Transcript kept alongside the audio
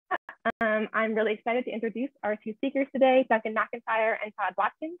I'm really excited to introduce our two speakers today, Duncan McIntyre and Todd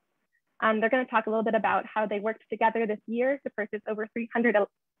Watkins. They're going to talk a little bit about how they worked together this year to purchase over 300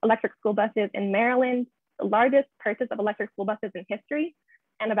 electric school buses in Maryland, the largest purchase of electric school buses in history,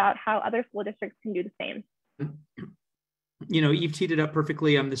 and about how other school districts can do the same. You know, you've teed it up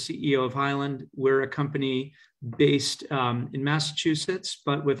perfectly. I'm the CEO of Highland. We're a company based in Massachusetts,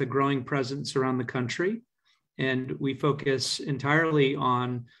 but with a growing presence around the country. And we focus entirely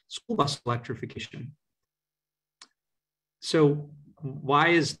on school bus electrification. So why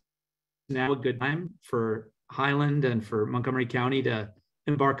is now a good time for Highland and for Montgomery County to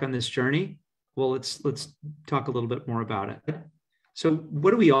embark on this journey? Well, let's talk a little bit more about it. So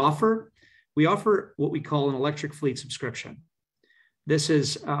what do we offer? We offer what we call an electric fleet subscription. This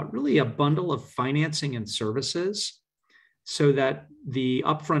is really a bundle of financing and services so that the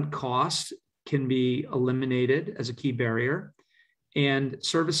upfront cost can be eliminated as a key barrier, and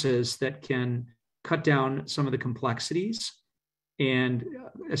services that can cut down some of the complexities and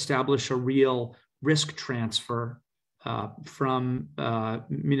establish a real risk transfer from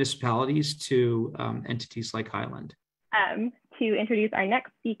municipalities to entities like Highland. To introduce our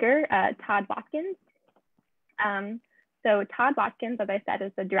next speaker, Todd Watkins. So Todd Watkins, as I said,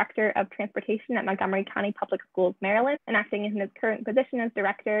 is the Director of Transportation at Montgomery County Public Schools, Maryland, and acting in his current position as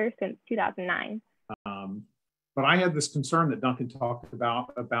Director since 2009. But I had this concern that Duncan talked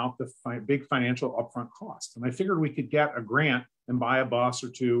about the big financial upfront cost. And I figured we could get a grant and buy a bus or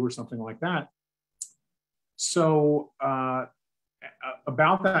two or something like that. So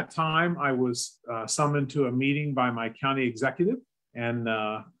about that time, I was summoned to a meeting by my county executive. And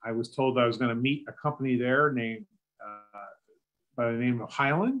I was told I was going to meet a company there named by the name of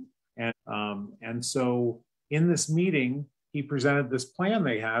Highland. And so in this meeting, he presented this plan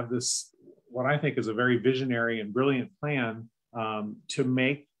they have, what I think is a very visionary and brilliant plan to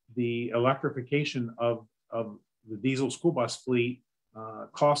make the electrification of the diesel school bus fleet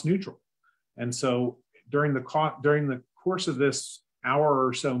cost neutral. And so during the course of this hour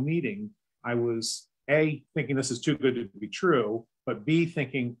or so meeting, I was A, thinking this is too good to be true, but B,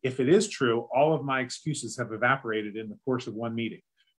 thinking if it is true, all of my excuses have evaporated in the course of one meeting.